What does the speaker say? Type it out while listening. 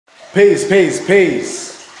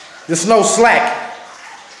Peace. There's no slack.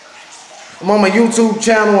 I'm on my YouTube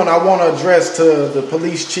channel and I want to address to the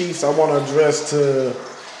police chiefs. I want to address to,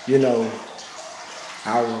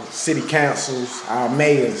 our city councils, our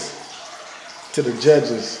mayors, to the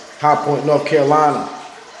judges, High Point, North Carolina,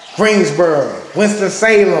 Greensboro,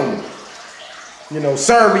 Winston-Salem,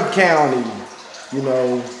 Surrey County,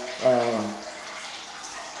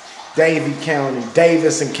 Davie County,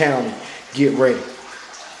 Davidson County. Get ready.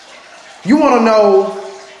 You want to know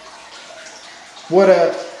what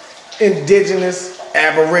a indigenous,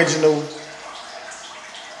 aboriginal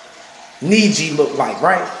Niji look like,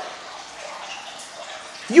 right?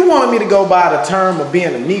 You wanted me to go by the term of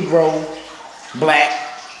being a Negro, black,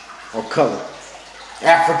 or colored,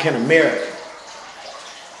 African American.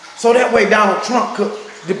 So that way Donald Trump could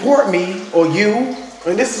deport me or you,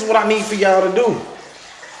 and this is what I need for y'all to do.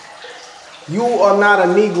 You are not a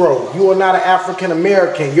Negro. You are not an African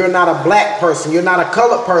American. You're not a black person. You're not a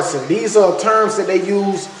colored person. These are terms that they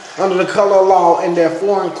use under the color law in their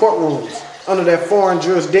foreign courtrooms, under their foreign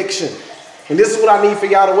jurisdiction. And this is what I need for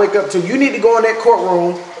y'all to wake up to. You need to go in that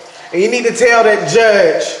courtroom and you need to tell that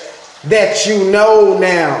judge that you know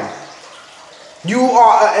now. You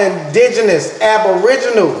are an indigenous,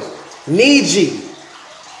 aboriginal, Niji,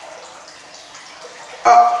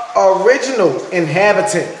 original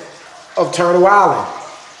inhabitant of Turtle Island.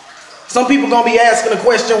 Some people gonna be asking the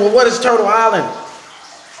question, well, what is Turtle Island?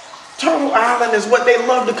 Turtle Island is what they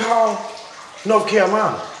love to call North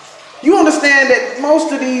Carolina. You understand that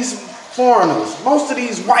most of these foreigners, most of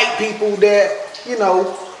these white people that,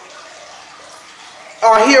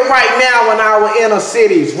 are here right now in our inner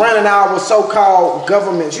cities, running our so-called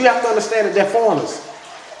governments, you have to understand that they're foreigners.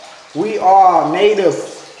 We are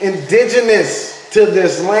native, indigenous to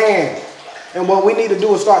this land. And what we need to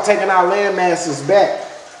do is start taking our land masses back.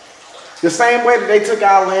 The same way that they took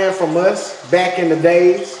our land from us back in the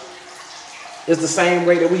days is the same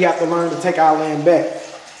way that we have to learn to take our land back.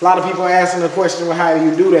 A lot of people are asking the question, well, how do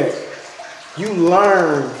you do that? You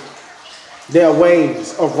learn their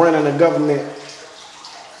ways of running a government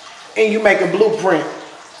and you make a blueprint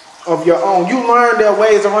of your own. You learn their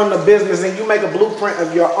ways of running a business and you make a blueprint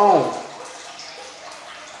of your own.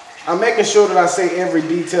 I'm making sure that I say every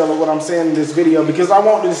detail of what I'm saying in this video because I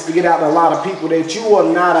want this to get out to a lot of people that you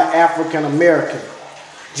are not an African American.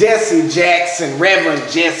 Jesse Jackson, Reverend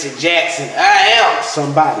Jesse Jackson, I am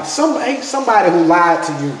somebody who lied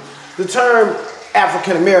to you. The term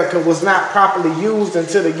African American was not properly used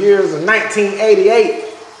until the years of 1988,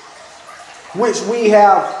 which we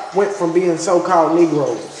have went from being so-called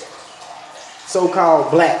Negroes,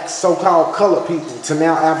 so-called blacks, so-called colored people to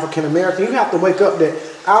now African American. You have to wake up that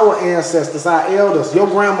our ancestors, our elders, your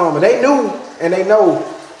grandmama, they knew and they know,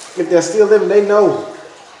 if they're still living, they know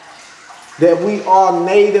that we are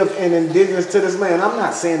native and indigenous to this land. I'm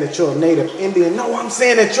not saying that you're a native Indian. No, I'm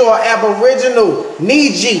saying that you're an aboriginal,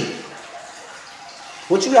 Niji.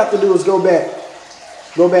 What you have to do is go back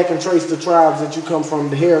and trace the tribes that you come from,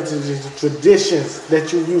 the heritages, the traditions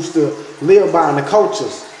that you used to live by, and the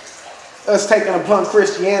cultures. Us taking upon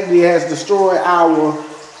Christianity has destroyed our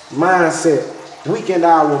mindset, weakened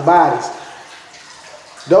our bodies.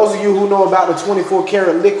 Those of you who know about the 24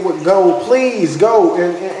 karat liquid gold, please go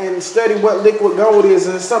and study what liquid gold is.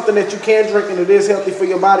 And it's something that you can drink and it is healthy for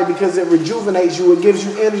your body because it rejuvenates you. It gives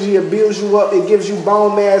you energy. It builds you up. It gives you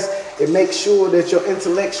bone mass. It makes sure that your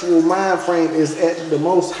intellectual mind frame is at the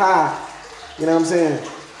most high. You know what I'm saying?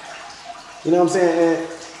 You know what I'm saying? And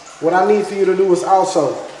what I need for you to do is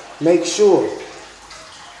also make sure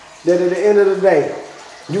that at the end of the day,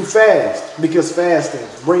 you fast, because fasting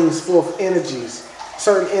brings forth energies,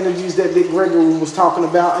 certain energies that Dick Gregory was talking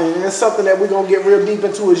about. And it's something that we're going to get real deep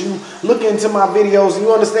into as you look into my videos and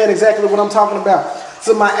you understand exactly what I'm talking about.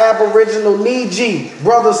 So my aboriginal Niji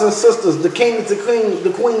brothers and sisters, the kings, the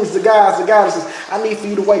queens, the guys, the goddesses, I need for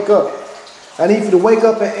you to wake up. I need for you to wake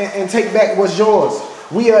up and take back what's yours.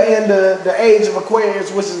 We are in the age of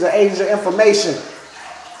Aquarius, which is the age of information.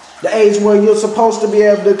 The age where you're supposed to be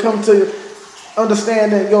able to come to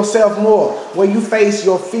understanding yourself more, where you face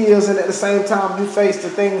your fears and at the same time you face the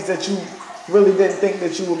things that you really didn't think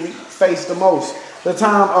that you would face the most. The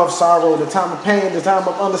time of sorrow, the time of pain, the time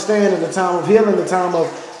of understanding, the time of healing, the time of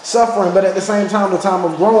suffering, but at the same time the time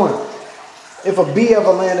of growing. If a bee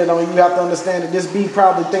ever landed on you, you have to understand that this bee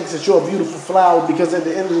probably thinks that you're a beautiful flower because at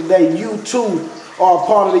the end of the day, you too are a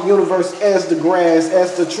part of the universe as the grass,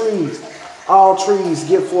 as the trees. All trees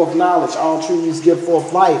give forth knowledge. All trees give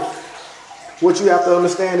forth life. What you have to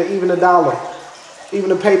understand that even the dollar, even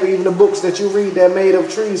the paper, even the books that you read, they're made of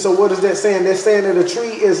trees. So what is that saying? They're saying that a tree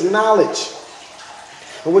is knowledge.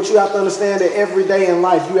 And what you have to understand that every day in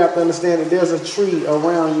life, you have to understand that there's a tree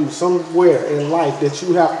around you somewhere in life that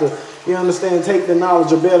you have to, you understand, take the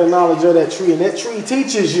knowledge or bear the knowledge of that tree. And that tree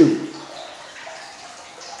teaches you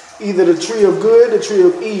either the tree of good, the tree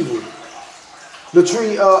of evil, the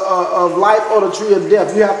tree of life, or the tree of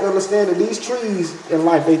death. You have to understand that these trees in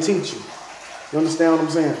life, they teach you. You understand what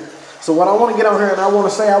I'm saying? So what I want to get on here and I want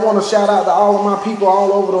to say, I want to shout out to all of my people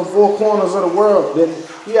all over the four corners of the world. That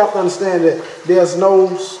you have to understand that there's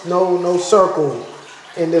no circle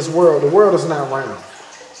in this world. The world is not round.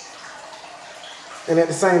 And at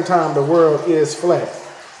the same time, the world is flat.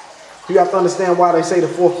 You have to understand why they say the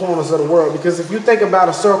four corners of the world. Because if you think about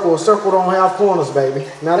a circle don't have corners, baby.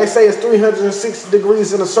 Now they say it's 360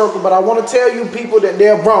 degrees in a circle, but I want to tell you people that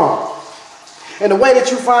they're wrong. And the way that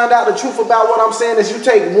you find out the truth about what I'm saying is you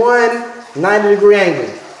take one 90-degree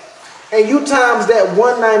angle. And you times that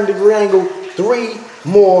 190-degree angle 3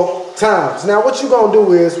 more times. Now what you're going to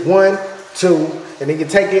do is 1, 2, and then you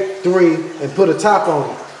take it 3 and put a top on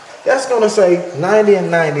it. That's going to say 90 and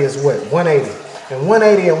 90 is what? 180. And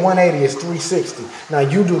 180 and 180 is 360. Now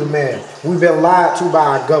you do the math. We've been lied to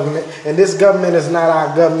by our government. And this government is not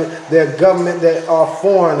our government. They're government that are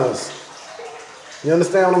foreigners. You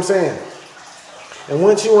understand what I'm saying? And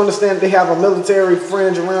once you understand they have a military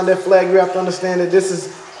fringe around their flag, you have to understand that this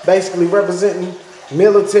is basically representing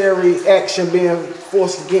military action being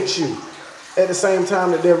forced against you. At the same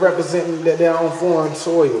time that they're representing that they're on foreign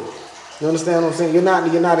soil. You understand what I'm saying? You're not in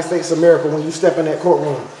the United States of America when you step in that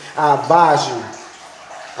courtroom. I advise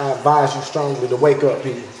you strongly to wake up,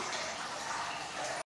 people.